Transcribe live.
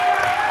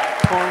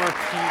Former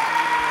PG.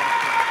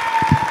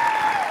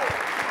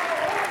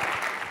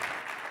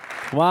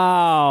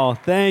 Wow.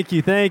 Thank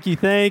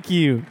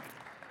you.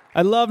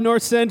 I love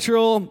North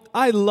Central.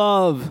 I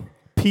love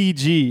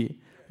PG.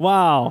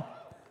 Wow.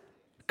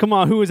 Come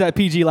on, who was at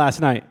PG last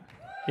night?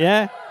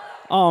 Yeah?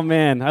 Oh,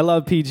 man, I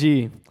love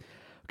PG.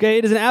 Okay,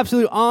 it is an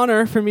absolute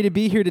honor for me to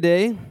be here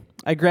today.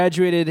 I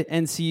graduated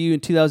NCU in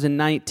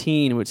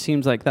 2019, which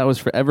seems like that was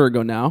forever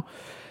ago now.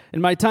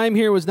 And my time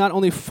here was not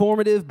only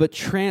formative, but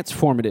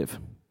transformative.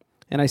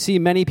 And I see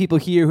many people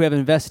here who have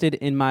invested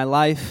in my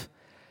life,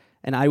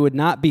 and I would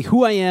not be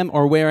who I am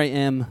or where I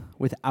am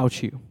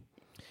without you.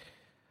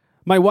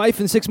 My wife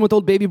and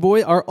 6-month-old baby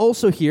boy are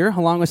also here,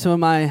 along with some of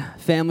my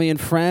family and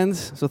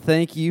friends, so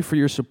thank you for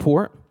your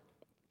support.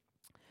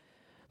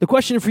 The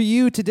question for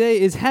you today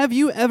is, have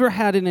you ever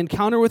had an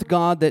encounter with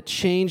God that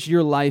changed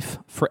your life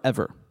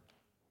forever?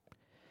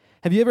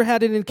 Have you ever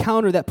had an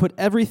encounter that put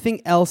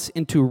everything else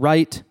into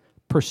right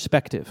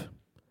perspective?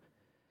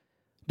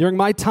 During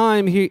my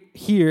time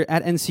here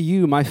at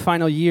NCU, my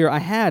final year, I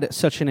had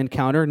such an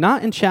encounter,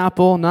 not in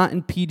chapel, not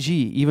in PG,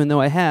 even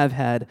though I have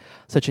had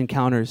such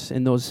encounters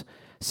in those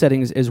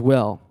settings as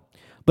well,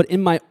 but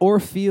in my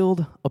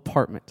Orfield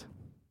apartment.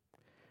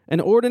 An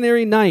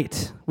ordinary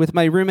night with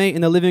my roommate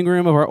in the living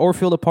room of our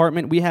Orfield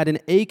apartment, we had an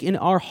ache in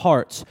our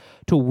hearts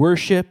to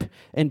worship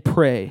and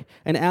pray.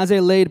 And as I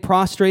laid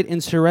prostrate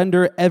in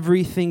surrender,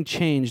 everything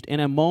changed. In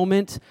a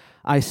moment,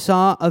 I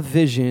saw a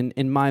vision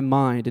in my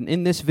mind, and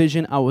in this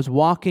vision, I was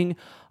walking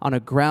on a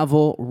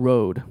gravel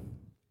road.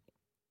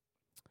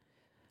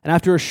 And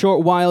after a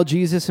short while,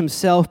 Jesus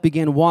himself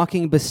began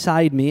walking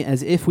beside me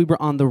as if we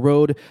were on the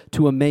road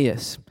to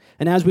Emmaus.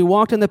 And as we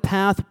walked on the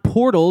path,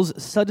 portals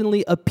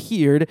suddenly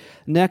appeared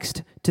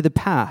next to the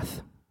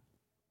path.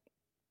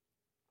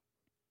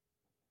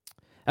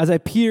 As I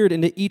peered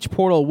into each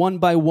portal one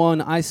by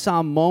one, I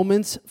saw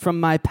moments from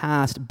my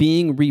past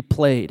being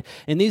replayed.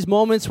 And these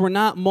moments were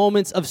not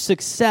moments of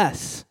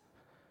success.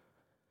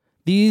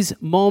 These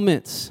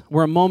moments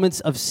were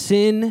moments of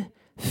sin,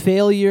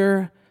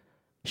 failure,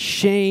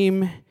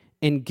 shame,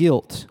 and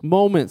guilt.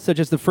 Moments such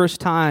as the first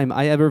time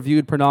I ever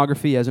viewed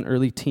pornography as an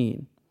early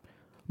teen.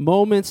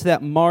 Moments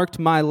that marked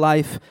my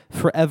life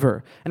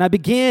forever. And I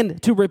began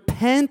to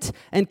repent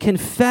and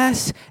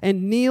confess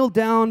and kneel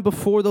down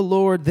before the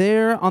Lord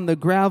there on the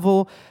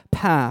gravel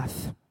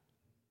path.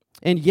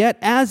 And yet,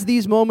 as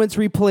these moments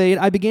replayed,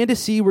 I began to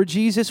see where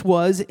Jesus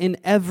was in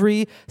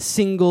every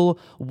single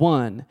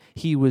one.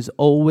 He was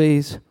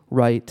always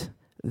right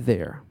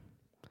there.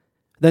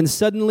 Then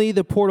suddenly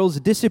the portals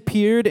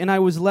disappeared and I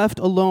was left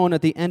alone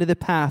at the end of the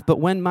path.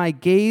 But when my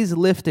gaze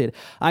lifted,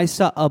 I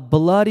saw a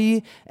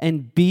bloody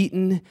and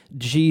beaten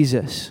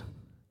Jesus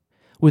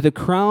with a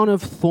crown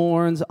of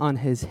thorns on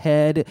his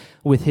head,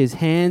 with his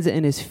hands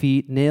and his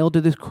feet nailed to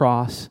the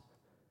cross.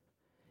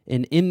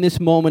 And in this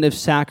moment of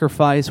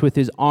sacrifice, with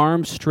his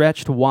arms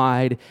stretched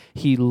wide,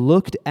 he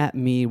looked at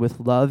me with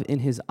love in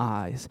his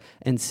eyes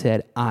and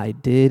said, "I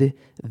did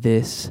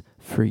this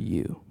for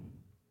you.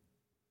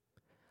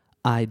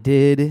 I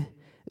did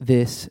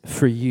this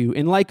for you."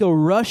 And like a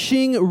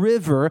rushing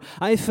river,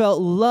 I felt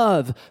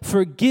love,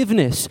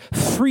 forgiveness,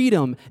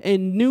 freedom,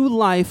 and new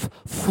life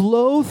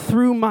flow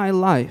through my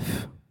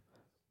life.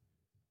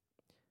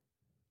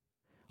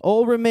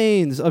 All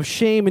remains of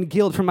shame and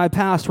guilt from my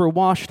past were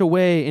washed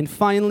away, and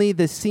finally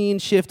the scene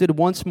shifted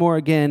once more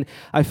again.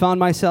 I found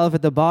myself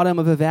at the bottom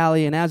of a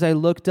valley, and as I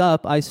looked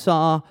up, I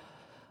saw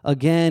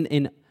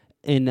again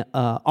an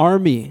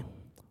army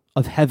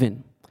of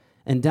heaven.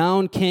 And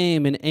down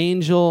came an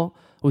angel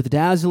with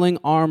dazzling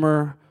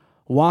armor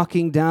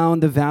walking down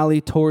the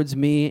valley towards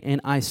me, and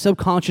I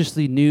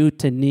subconsciously knew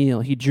to kneel.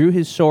 He drew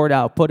his sword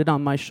out, put it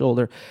on my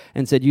shoulder,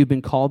 and said, "You've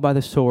been called by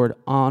the sword.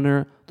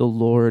 Honor the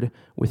Lord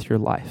with your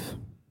life."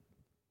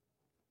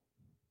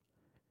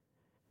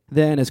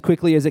 Then, as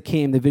quickly as it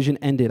came, the vision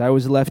ended. I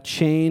was left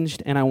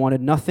changed, and I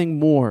wanted nothing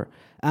more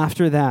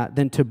after that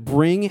than to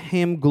bring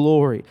him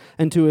glory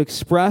and to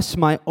express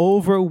my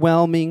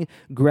overwhelming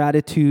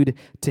gratitude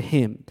to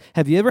him.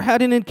 Have you ever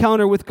had an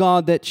encounter with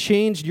God that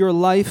changed your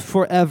life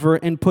forever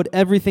and put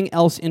everything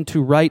else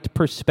into right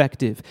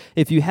perspective?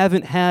 If you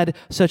haven't had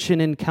such an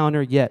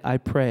encounter yet, I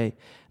pray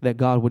that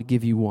God would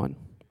give you one.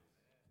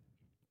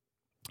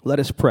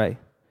 Let us pray.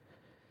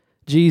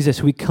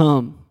 Jesus, we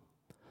come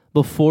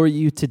before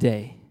you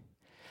today,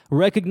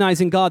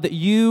 recognizing, God, that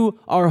you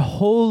are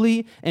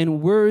holy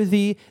and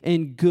worthy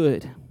and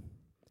good.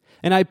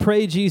 And I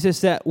pray, Jesus,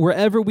 that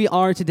wherever we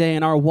are today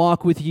in our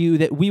walk with you,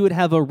 that we would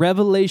have a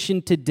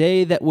revelation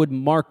today that would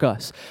mark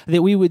us,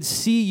 that we would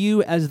see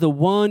you as the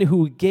one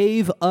who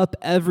gave up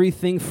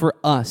everything for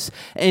us.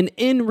 And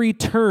in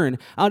return,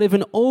 out of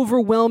an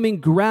overwhelming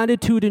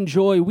gratitude and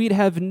joy, we'd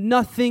have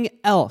nothing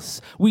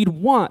else. We'd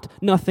want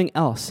nothing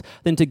else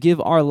than to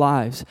give our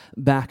lives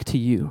back to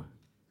you.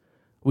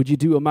 Would you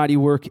do a mighty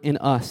work in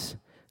us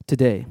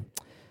today?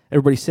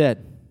 Everybody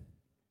said,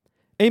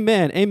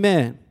 amen,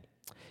 amen.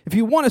 If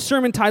you want a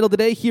sermon title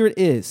today, here it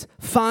is.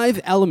 5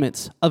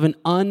 Elements of an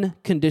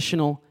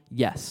Unconditional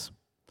Yes.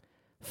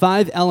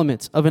 5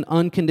 elements of an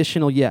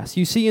unconditional yes.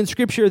 You see, in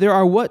Scripture, there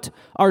are what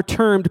are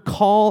termed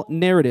call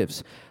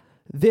narratives.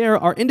 There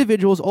are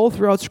individuals all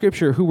throughout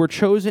Scripture who were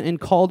chosen and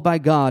called by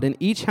God, and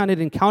each had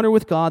an encounter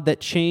with God that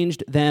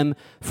changed them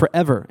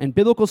forever. And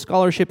biblical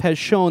scholarship has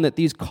shown that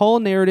these call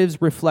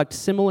narratives reflect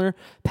similar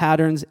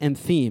patterns and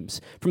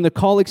themes. From the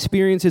call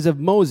experiences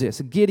of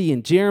Moses,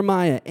 Gideon,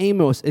 Jeremiah,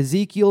 Amos,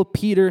 Ezekiel,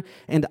 Peter,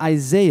 and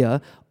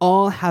Isaiah,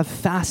 all have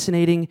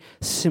fascinating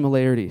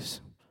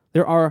similarities.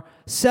 There are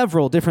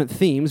several different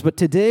themes, but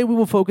today we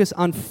will focus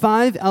on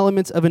 5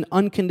 elements of an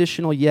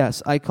unconditional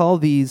yes. I call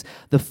these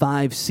the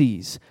 5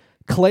 C's.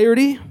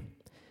 Clarity,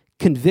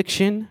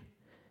 conviction,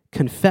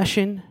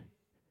 confession,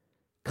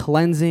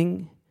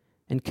 cleansing,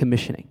 and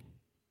commissioning.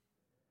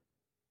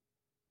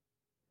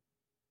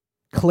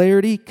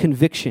 Clarity,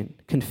 conviction,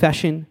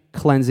 confession,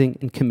 cleansing,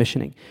 and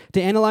commissioning.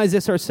 To analyze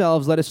this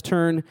ourselves, let us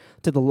turn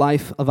to the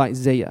life of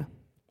Isaiah.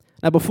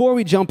 Now, before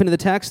we jump into the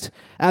text,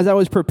 as I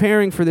was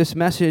preparing for this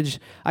message,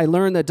 I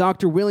learned that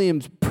Dr.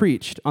 Williams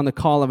preached on the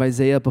call of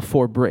Isaiah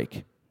before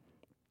break.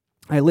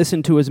 I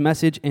listened to his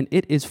message, and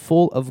it is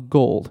full of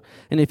gold.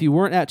 And if you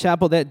weren't at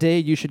chapel that day,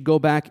 you should go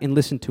back and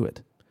listen to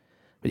it.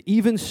 But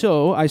even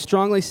so, I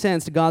strongly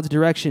sensed God's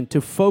direction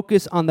to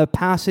focus on the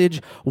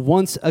passage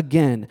once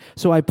again.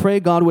 So I pray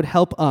God would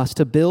help us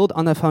to build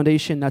on the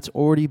foundation that's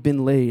already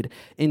been laid.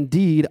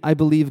 Indeed, I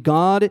believe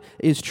God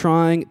is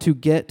trying to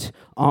get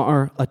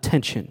our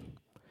attention.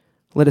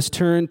 Let us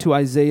turn to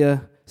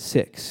Isaiah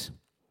 6.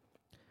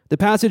 The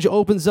passage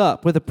opens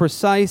up with a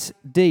precise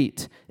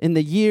date in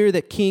the year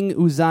that King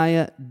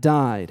Uzziah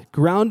died,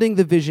 grounding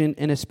the vision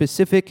in a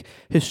specific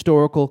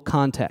historical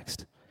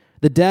context.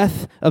 The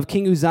death of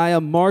King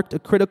Uzziah marked a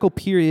critical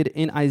period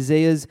in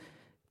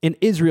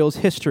Israel's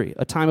history,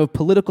 a time of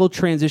political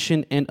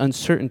transition and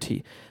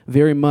uncertainty,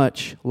 very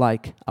much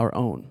like our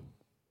own.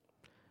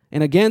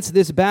 And against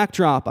this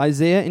backdrop,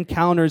 Isaiah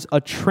encounters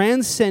a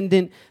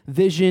transcendent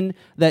vision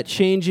that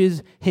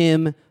changes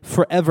him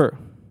forever.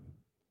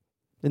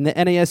 In the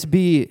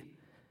NASB,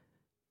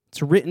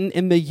 it's written,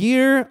 "In the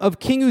year of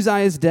King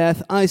Uzziah's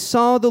death, I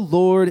saw the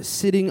Lord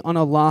sitting on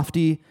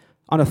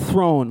a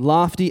throne,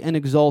 lofty and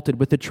exalted,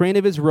 with the train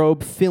of his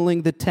robe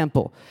filling the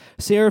temple.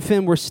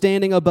 Seraphim were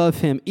standing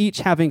above him,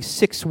 each having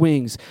 6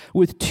 wings.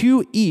 With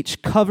 2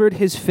 each covered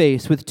his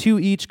face, with 2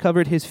 each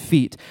covered his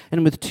feet,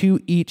 and with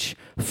 2 each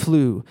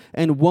flew.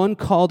 And one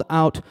called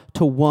out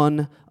to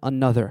one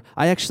another."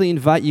 I actually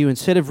invite you,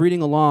 instead of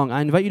reading along,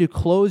 I invite you to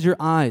close your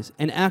eyes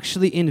and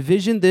actually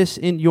envision this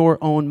in your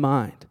own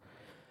mind.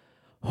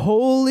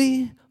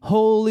 Holy,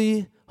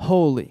 holy,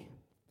 holy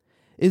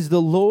is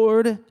the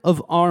Lord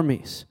of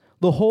armies.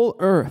 The whole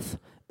earth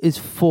is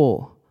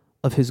full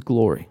of his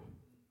glory.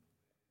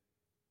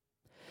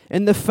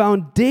 And the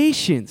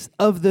foundations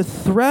of the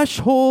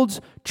thresholds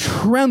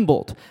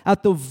trembled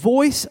at the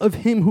voice of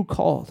him who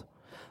called,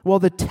 while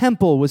the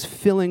temple was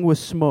filling with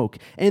smoke.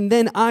 And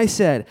then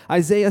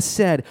Isaiah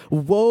said,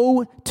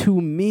 "Woe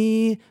to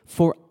me,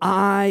 for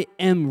I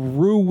am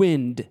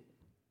ruined,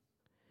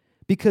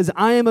 because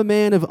I am a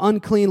man of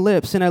unclean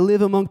lips, and I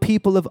live among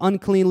people of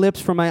unclean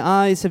lips, for my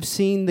eyes have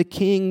seen the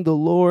King, the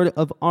Lord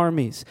of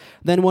armies."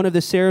 Then one of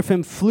the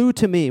seraphim flew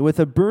to me with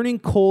a burning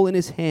coal in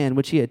his hand,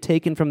 which he had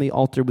taken from the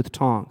altar with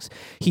tongs.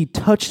 He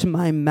touched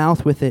my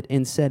mouth with it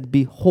and said,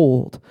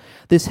 "Behold,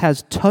 this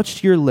has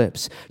touched your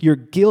lips. Your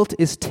guilt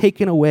is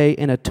taken away,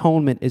 and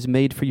atonement is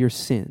made for your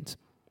sins."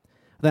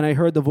 Then I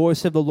heard the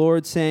voice of the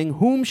Lord saying,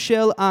 "Whom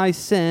shall I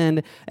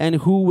send, and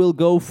who will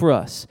go for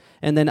us?"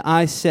 And then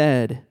I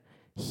said,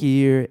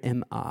 "Here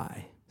am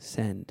I,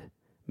 send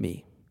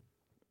me."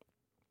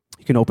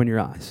 You can open your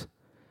eyes.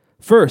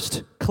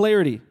 First,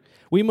 clarity.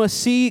 We must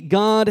see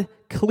God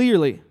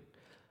clearly.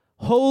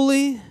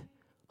 Holy,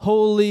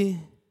 holy,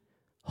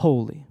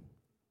 holy.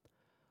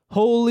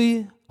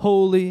 Holy,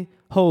 holy,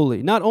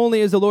 holy. Not only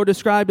is the Lord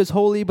described as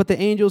holy, but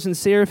the angels and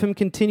seraphim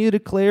continue to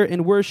declare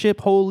and worship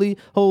holy,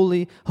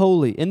 holy,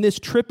 holy. And this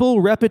triple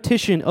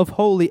repetition of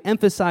holy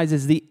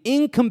emphasizes the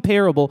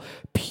incomparable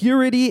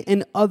purity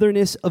and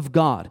otherness of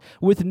God.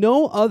 With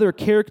no other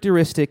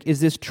characteristic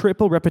is this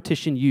triple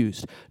repetition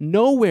used.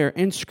 Nowhere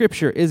in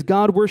Scripture is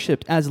God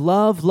worshipped as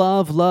love,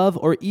 love, love,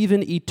 or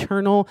even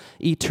eternal,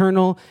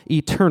 eternal,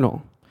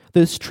 eternal.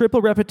 This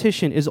triple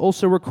repetition is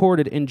also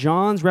recorded in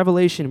John's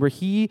Revelation, where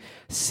he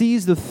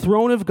sees the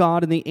throne of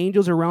God and the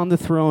angels around the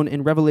throne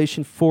in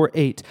Revelation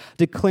 4:8,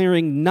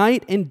 declaring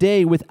night and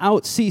day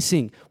without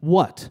ceasing,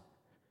 what?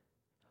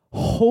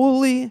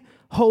 Holy,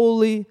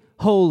 holy,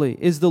 holy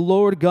is the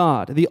Lord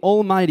God, the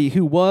Almighty,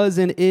 who was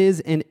and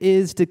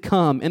is to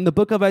come. In the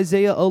book of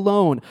Isaiah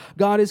alone,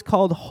 God is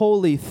called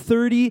holy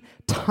 30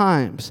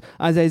 times,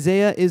 as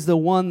Isaiah is the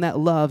one that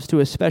loves to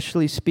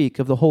especially speak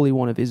of the Holy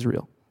One of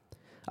Israel.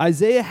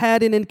 Isaiah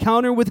had an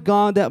encounter with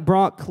God that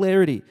brought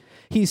clarity.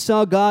 He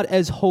saw God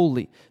as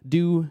holy.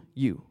 Do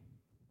you?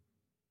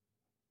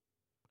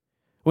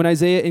 When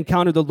Isaiah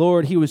encountered the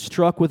Lord, he was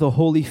struck with a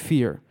holy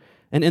fear.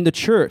 And in the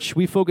church,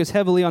 we focus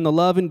heavily on the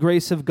love and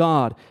grace of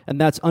God,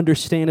 and that's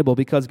understandable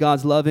because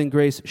God's love and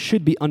grace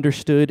should be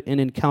understood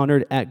and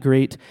encountered at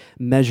great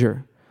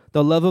measure.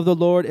 The love of the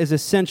Lord is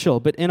essential,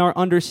 but in our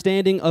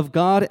understanding of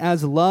God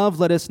as love,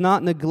 let us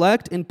not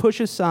neglect and push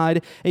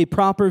aside a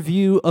proper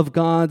view of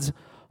God's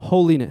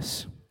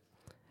holiness.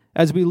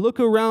 As we look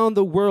around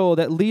the world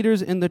at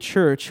leaders in the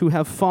church who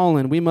have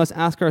fallen, we must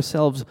ask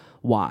ourselves,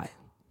 why?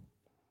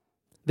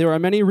 There are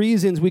many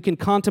reasons we can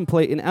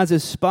contemplate, and as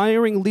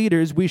aspiring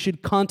leaders, we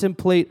should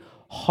contemplate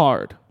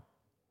hard.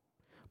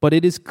 But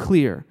it is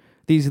clear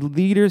these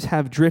leaders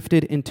have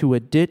drifted into a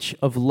ditch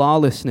of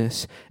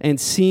lawlessness, and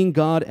seeing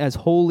God as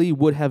holy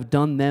would have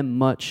done them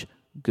much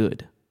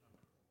good.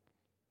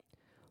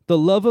 The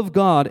love of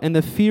God and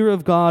the fear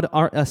of God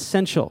are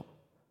essential.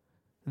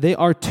 They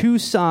are two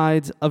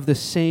sides of the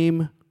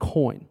same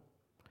coin.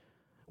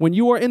 When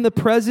you are in the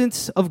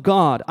presence of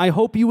God, I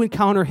hope you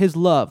encounter His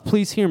love.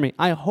 Please hear me.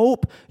 I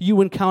hope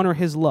you encounter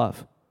His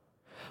love.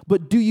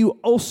 But do you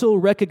also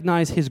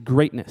recognize His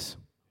greatness?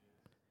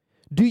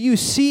 Do you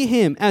see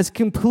Him as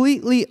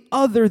completely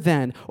other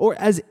than or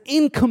as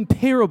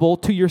incomparable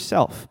to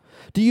yourself?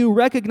 Do you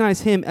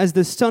recognize Him as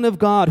the Son of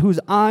God whose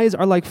eyes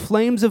are like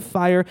flames of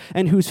fire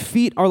and whose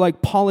feet are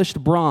like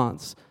polished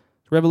bronze?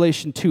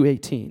 Revelation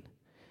 2:18.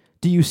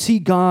 Do you see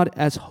God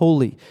as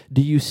holy?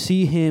 Do you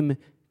see Him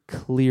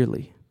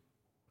clearly?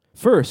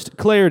 First,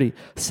 clarity.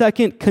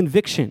 Second,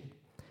 conviction.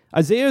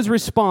 Isaiah's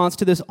response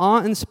to this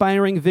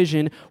awe-inspiring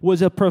vision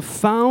was a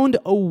profound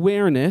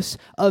awareness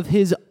of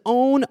his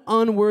own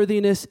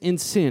unworthiness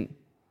and sin.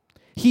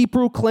 He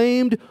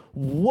proclaimed,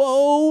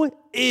 "Woe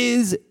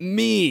is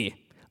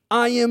me!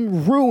 I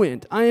am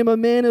ruined. I am a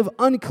man of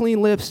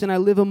unclean lips, and I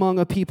live among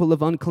a people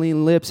of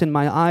unclean lips, and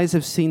my eyes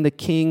have seen the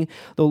King,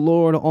 the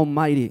Lord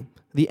Almighty."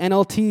 The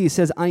NLT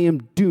says, "I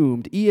am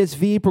doomed."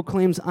 ESV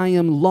proclaims, "I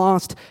am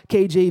lost."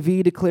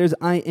 KJV declares,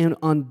 "I am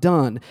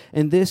undone."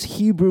 And this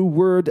Hebrew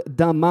word,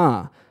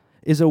 dama,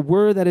 is a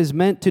word that is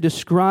meant to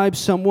describe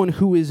someone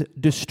who is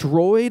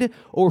destroyed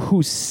or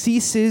who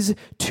ceases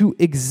to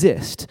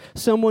exist,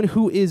 someone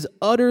who is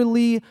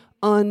utterly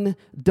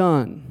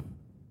undone.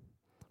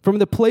 From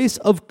the place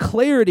of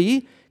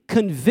clarity,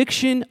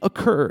 conviction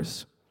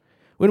occurs.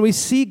 When we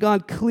see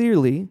God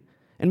clearly,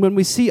 and when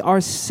we see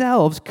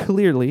ourselves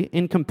clearly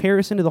in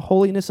comparison to the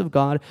holiness of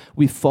God,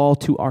 we fall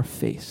to our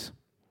face.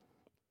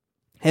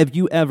 Have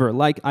you ever,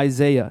 like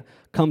Isaiah,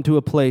 come to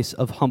a place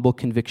of humble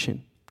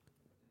conviction?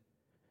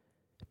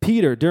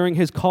 Peter, during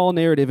his call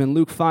narrative in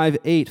Luke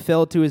 5:8,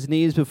 fell to his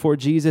knees before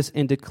Jesus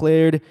and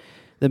declared,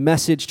 the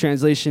Message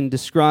translation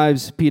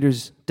describes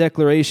Peter's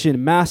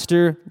declaration,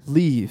 "Master,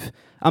 leave.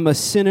 I'm a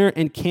sinner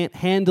and can't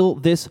handle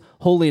this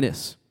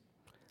holiness.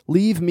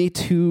 Leave me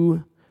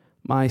to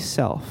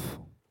myself."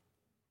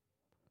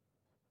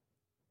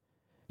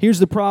 Here's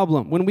the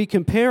problem. When we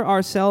compare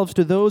ourselves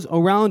to those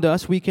around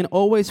us, we can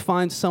always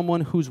find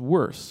someone who's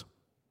worse.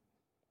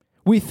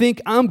 We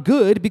think, I'm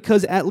good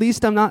because at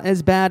least I'm not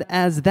as bad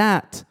as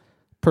that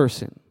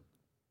person.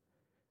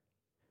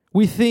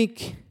 We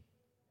think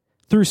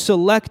through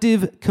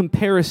selective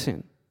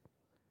comparison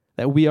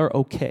that we are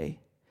okay.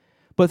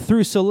 But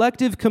through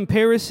selective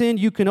comparison,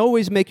 you can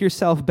always make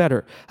yourself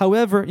better.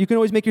 However, you can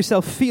always make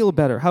yourself feel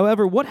better.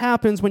 However, what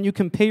happens when you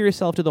compare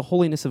yourself to the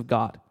holiness of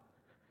God?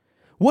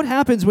 What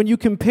happens when you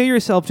compare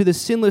yourself to the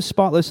sinless,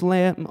 spotless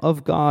Lamb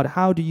of God?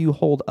 How do you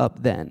hold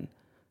up then?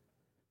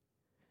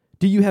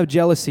 Do you have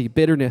jealousy,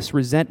 bitterness,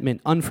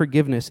 resentment,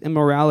 unforgiveness,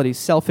 immorality,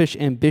 selfish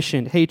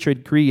ambition,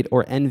 hatred, greed,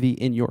 or envy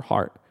in your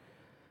heart?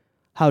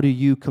 How do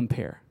you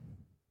compare?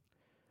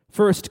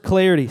 First,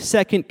 clarity.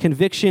 Second,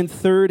 conviction.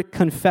 Third,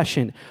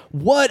 confession.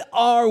 What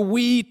are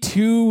we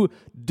to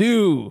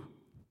do?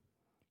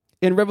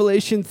 In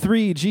Revelation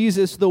 3,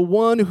 Jesus, the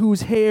one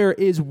whose hair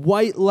is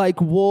white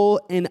like wool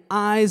and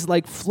eyes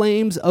like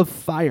flames of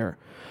fire,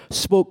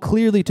 spoke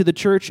clearly to the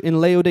church in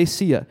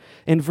Laodicea.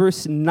 In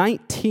verse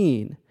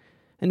 19,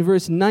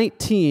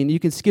 you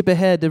can skip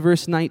ahead to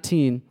verse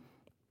 19.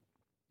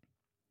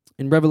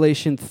 In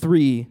Revelation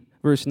 3,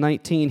 verse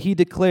 19, he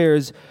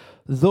declares,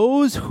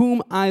 "Those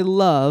whom I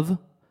love,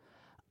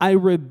 I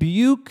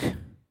rebuke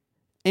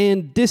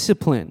and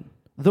discipline.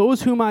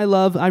 Those whom I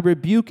love, I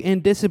rebuke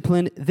and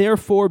discipline.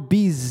 Therefore,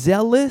 be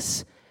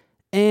zealous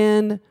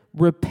and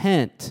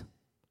repent."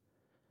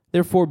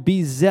 Therefore,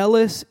 be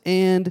zealous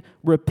and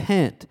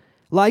repent.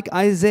 Like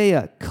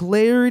Isaiah,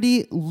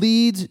 clarity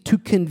leads to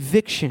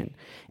conviction,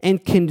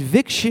 and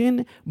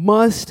conviction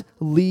must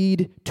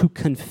lead to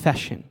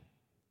confession.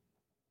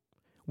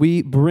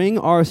 We bring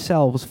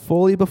ourselves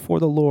fully before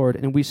the Lord,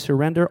 and we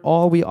surrender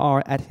all we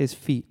are at His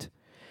feet.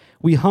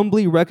 We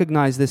humbly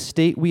recognize the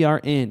state we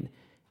are in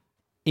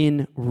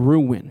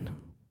ruin,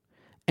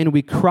 and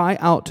we cry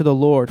out to the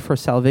Lord for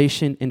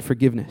salvation and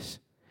forgiveness.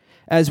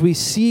 As we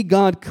see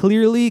God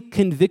clearly,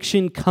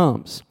 conviction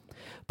comes.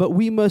 But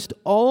we must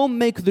all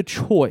make the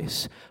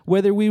choice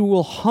whether we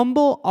will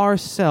humble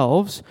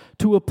ourselves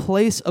to a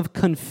place of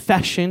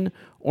confession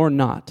or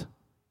not.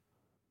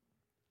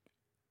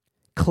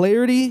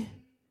 Clarity,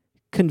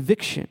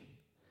 conviction,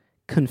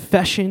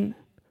 confession,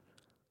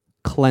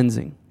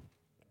 cleansing.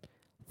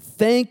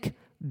 Thank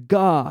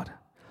God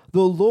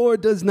the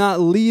Lord does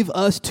not leave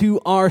us to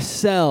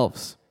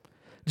ourselves.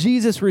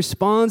 Jesus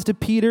responds to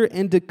Peter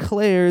and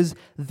declares,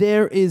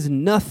 "There is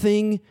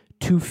nothing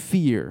to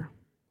fear."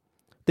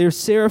 Their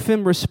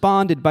seraphim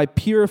responded by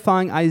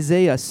purifying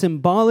Isaiah,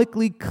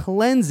 symbolically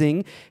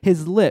cleansing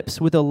his lips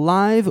with a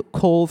live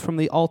coal from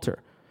the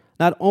altar.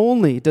 Not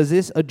only does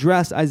this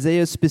address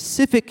Isaiah's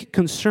specific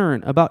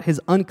concern about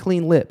his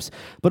unclean lips,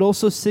 but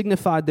also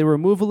signified the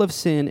removal of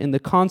sin and the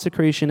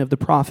consecration of the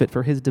prophet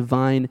for his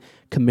divine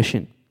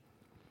commission.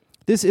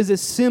 This is a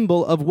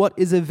symbol of what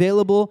is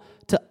available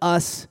to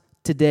us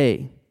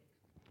today.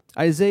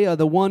 Isaiah,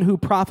 the one who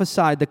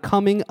prophesied the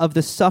coming of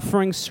the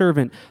suffering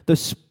servant,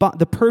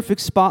 the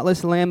perfect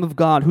spotless Lamb of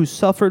God who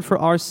suffered for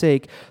our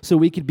sake so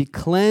we could be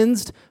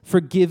cleansed,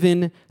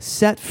 forgiven,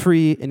 set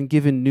free, and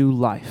given new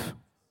life.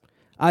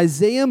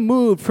 Isaiah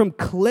moved from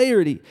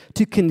clarity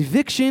to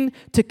conviction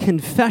to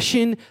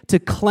confession to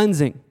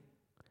cleansing.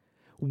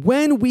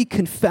 When we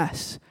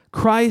confess,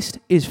 Christ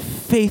is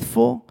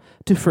faithful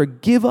to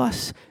forgive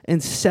us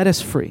and set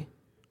us free.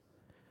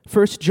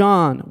 1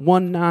 John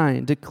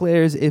 1:9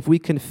 declares, if we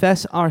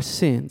confess our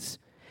sins,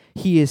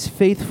 he is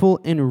faithful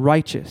and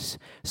righteous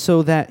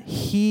so that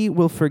he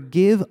will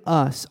forgive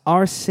us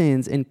our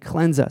sins and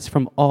cleanse us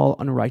from all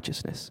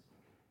unrighteousness.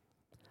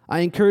 I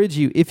encourage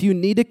you, if you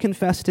need to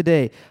confess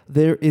today,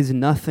 there is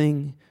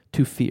nothing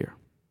to fear.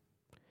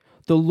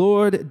 The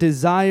Lord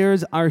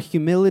desires our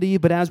humility,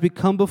 but as we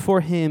come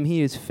before him,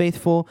 he is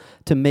faithful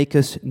to make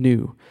us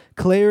new.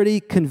 Clarity,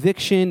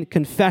 conviction,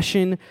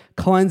 confession,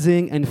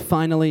 cleansing, and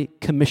finally,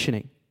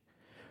 commissioning.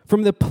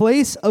 From the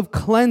place of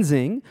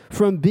cleansing,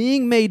 from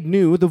being made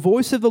new, the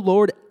voice of the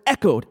Lord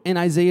echoed in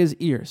Isaiah's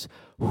ears.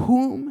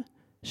 Whom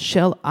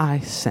shall I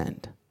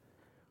send?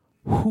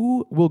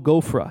 Who will go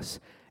for us?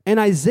 And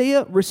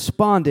Isaiah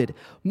responded,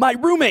 my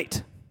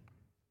roommate.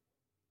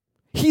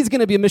 He's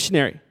going to be a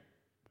missionary.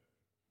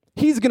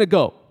 He's going to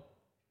go.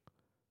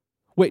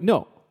 Wait,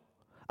 no.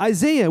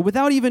 Isaiah,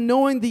 without even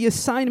knowing the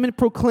assignment,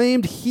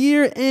 proclaimed,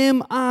 here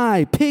am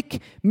I,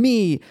 pick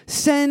me,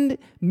 send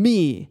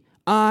me,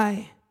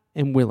 I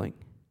am willing.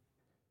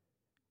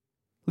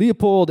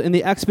 Leopold, in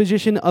the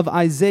exposition of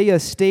Isaiah,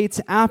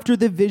 states, after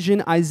the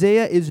vision,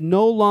 Isaiah is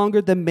no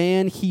longer the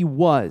man he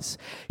was.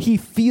 He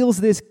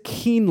feels this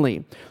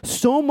keenly,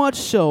 so much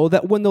so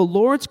that when the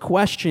Lord's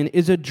question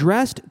is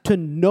addressed to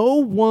no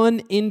one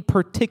in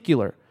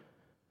particular,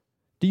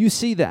 do you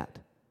see that?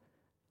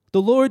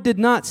 The Lord did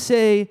not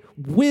say,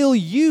 will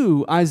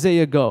you,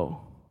 Isaiah, go?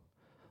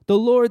 The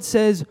Lord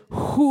says,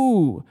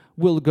 who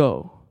will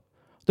go?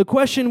 The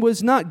question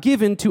was not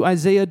given to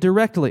Isaiah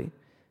directly.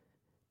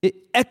 It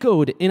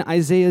echoed in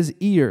Isaiah's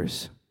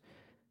ears.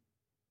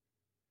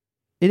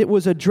 It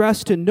was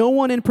addressed to no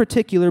one in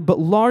particular, but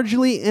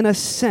largely, in a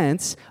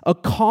sense, a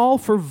call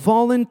for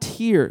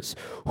volunteers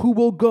who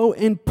will go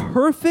in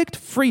perfect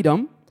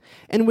freedom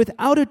and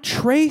without a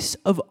trace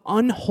of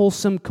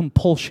unwholesome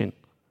compulsion.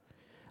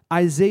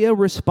 Isaiah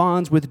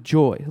responds with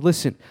joy.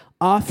 Listen,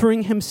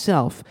 offering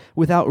himself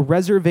without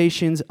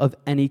reservations of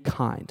any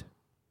kind.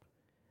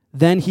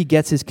 Then he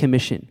gets his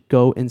commission.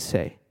 Go and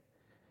say.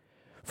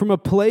 From a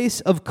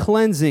place of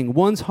cleansing,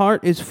 one's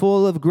heart is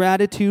full of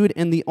gratitude,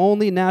 and the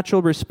only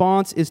natural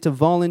response is to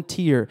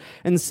volunteer.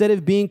 Instead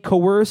of being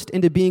coerced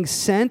into being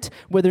sent,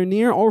 whether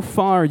near or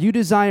far, you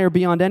desire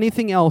beyond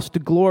anything else to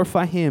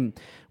glorify him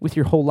with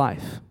your whole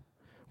life.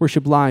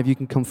 Worship Live, you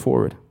can come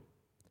forward.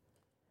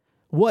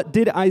 What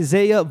did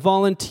Isaiah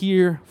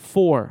volunteer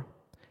for?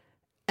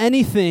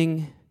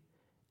 Anything,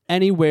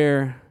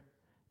 anywhere,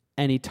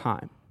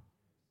 anytime.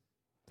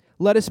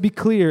 Let us be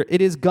clear, it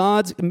is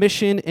God's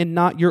mission and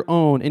not your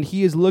own, and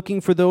he is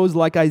looking for those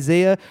like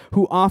Isaiah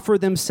who offer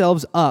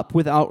themselves up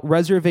without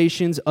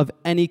reservations of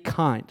any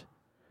kind.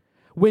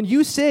 When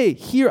you say,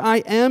 here I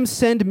am,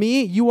 send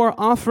me, you are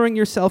offering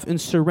yourself in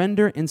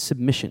surrender and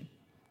submission.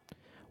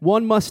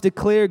 One must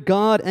declare,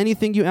 God,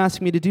 anything you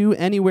ask me to do,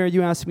 anywhere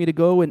you ask me to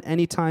go, and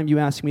anytime you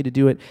ask me to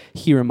do it,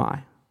 here am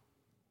I.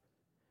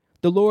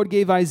 The Lord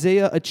gave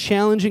Isaiah a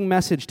challenging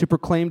message to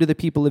proclaim to the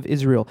people of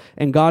Israel,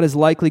 and God is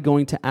likely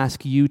going to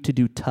ask you to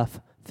do tough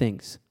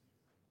things.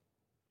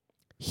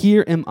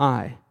 Here am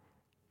I,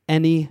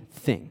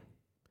 anything.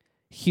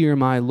 Here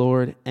am I,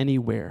 Lord,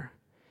 anywhere.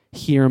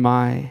 Here am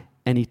I,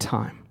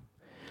 anytime.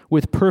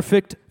 With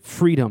perfect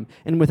freedom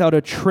and without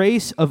a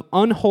trace of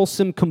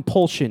unwholesome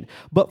compulsion,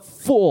 but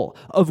full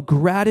of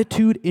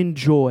gratitude and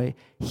joy,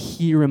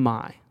 here am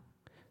I.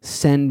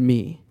 Send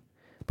me.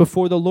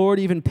 Before the Lord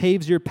even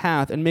paves your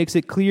path and makes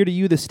it clear to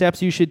you the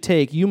steps you should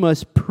take, you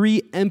must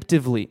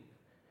preemptively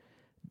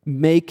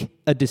make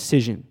a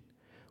decision.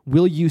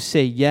 Will you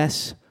say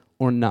yes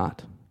or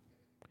not?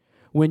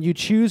 When you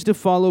choose to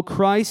follow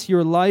Christ,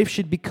 your life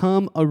should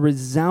become a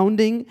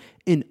resounding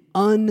and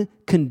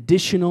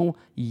unconditional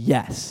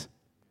yes.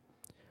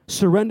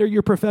 Surrender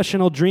your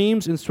professional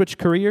dreams and switch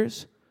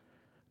careers.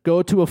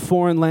 Go to a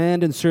foreign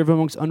land and serve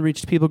amongst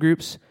unreached people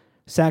groups.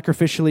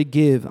 Sacrificially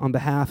give on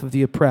behalf of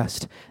the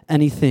oppressed.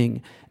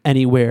 Anything,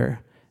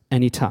 anywhere,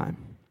 anytime.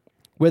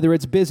 Whether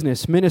it's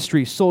business,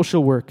 ministry,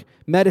 social work,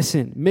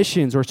 medicine,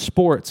 missions, or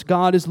sports,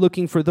 God is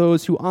looking for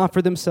those who offer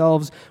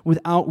themselves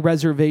without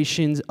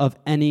reservations of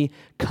any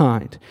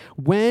kind.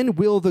 When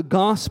will the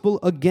gospel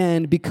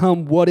again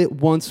become what it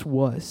once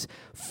was?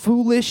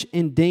 Foolish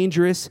and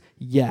dangerous,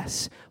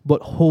 yes,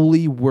 but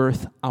wholly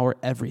worth our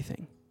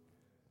everything.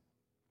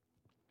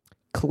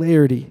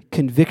 Clarity,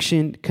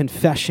 conviction,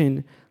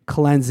 confession,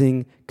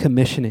 cleansing,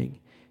 commissioning.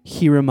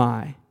 Here am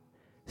I,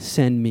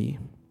 send me.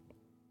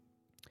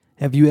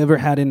 Have you ever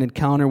had an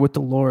encounter with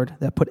the Lord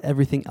that put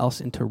everything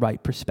else into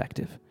right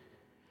perspective?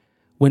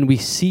 When we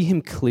see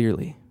him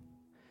clearly,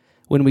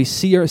 when we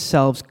see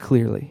ourselves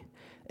clearly,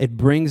 it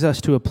brings us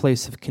to a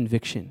place of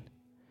conviction.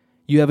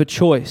 You have a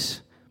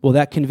choice. Will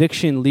that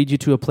conviction lead you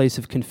to a place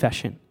of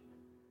confession?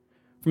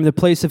 From the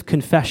place of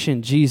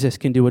confession, Jesus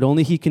can do what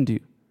only he can do.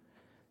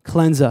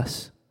 Cleanse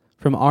us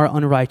from our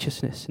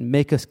unrighteousness and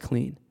make us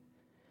clean.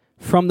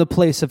 From the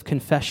place of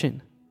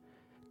confession,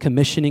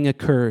 commissioning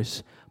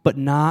occurs, but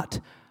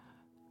not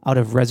out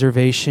of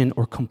reservation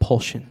or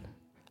compulsion,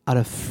 out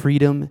of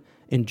freedom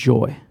and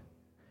joy.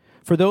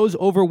 For those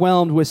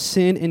overwhelmed with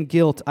sin and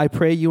guilt, I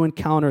pray you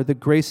encounter the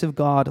grace of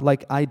God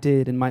like I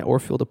did in my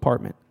Orfield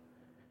apartment.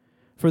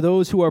 For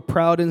those who are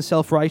proud and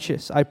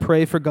self-righteous, I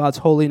pray for God's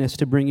holiness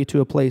to bring you to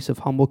a place of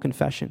humble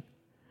confession.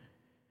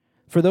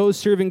 For those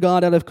serving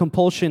God out of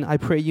compulsion, I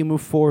pray you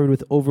move forward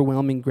with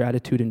overwhelming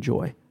gratitude and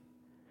joy.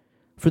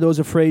 For those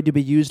afraid to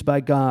be used by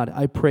God,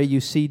 I pray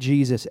you see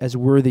Jesus as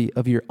worthy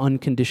of your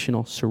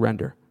unconditional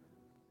surrender.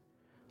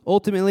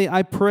 Ultimately,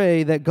 I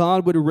pray that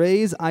God would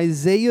raise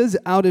Isaiahs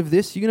out of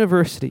this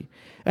university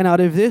and out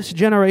of this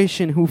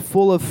generation who,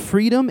 full of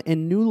freedom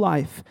and new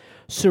life,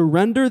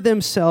 surrender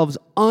themselves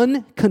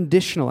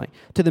unconditionally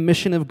to the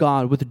mission of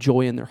God with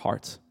joy in their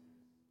hearts.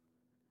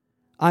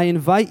 I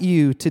invite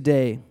you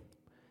today,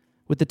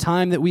 with the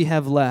time that we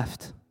have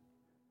left,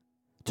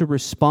 to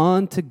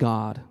respond to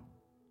God,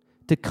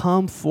 to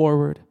come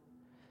forward,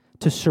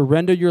 to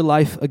surrender your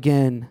life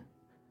again,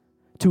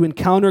 to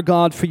encounter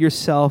God for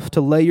yourself, to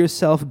lay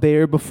yourself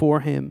bare before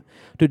him,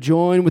 to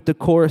join with the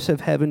chorus of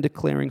heaven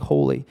declaring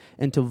holy,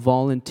 and to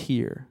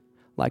volunteer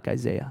like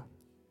Isaiah.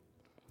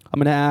 I'm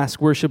going to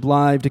ask Worship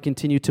Live to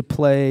continue to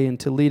play and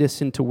to lead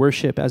us into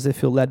worship as they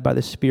feel led by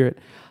the Spirit.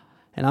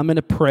 And I'm going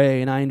to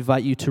pray, and I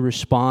invite you to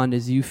respond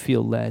as you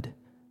feel led.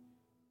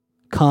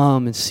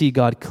 Come and see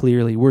God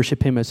clearly.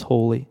 Worship him as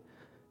holy.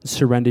 And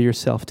surrender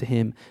yourself to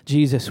him.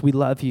 Jesus, we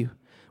love you.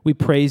 We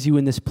praise you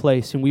in this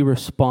place, and we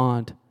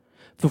respond.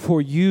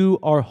 For you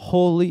are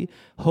holy,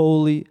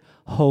 holy,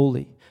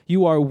 holy.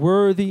 You are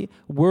worthy,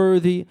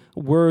 worthy,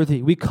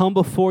 worthy. We come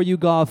before you,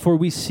 God, for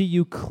we see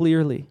you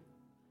clearly.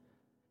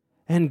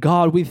 And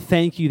God, we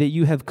thank you that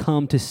you have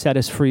come to set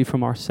us free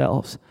from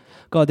ourselves.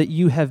 God, that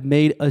you have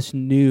made us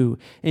new.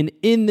 And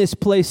in this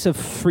place of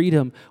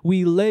freedom,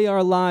 we lay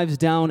our lives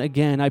down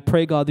again. I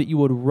pray, God, that you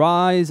would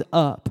rise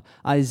up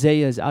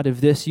Isaiahs out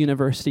of this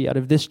university, out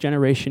of this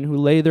generation who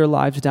lay their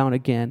lives down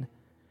again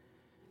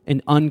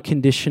in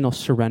unconditional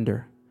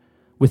surrender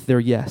with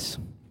their yes.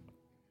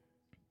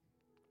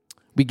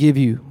 We give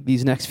you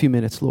these next few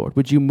minutes, Lord.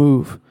 Would you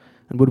move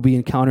and would we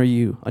encounter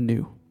you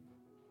anew?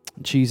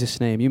 In Jesus'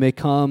 name, you may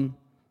come,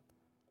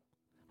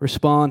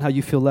 respond how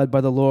you feel led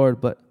by the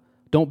Lord, but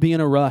don't be in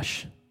a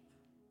rush.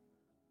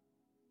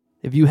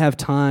 If you have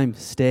time,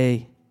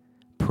 stay,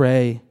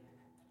 pray,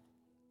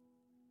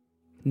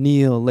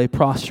 kneel, lay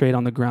prostrate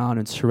on the ground,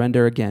 and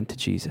surrender again to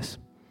Jesus.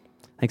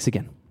 Thanks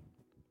again.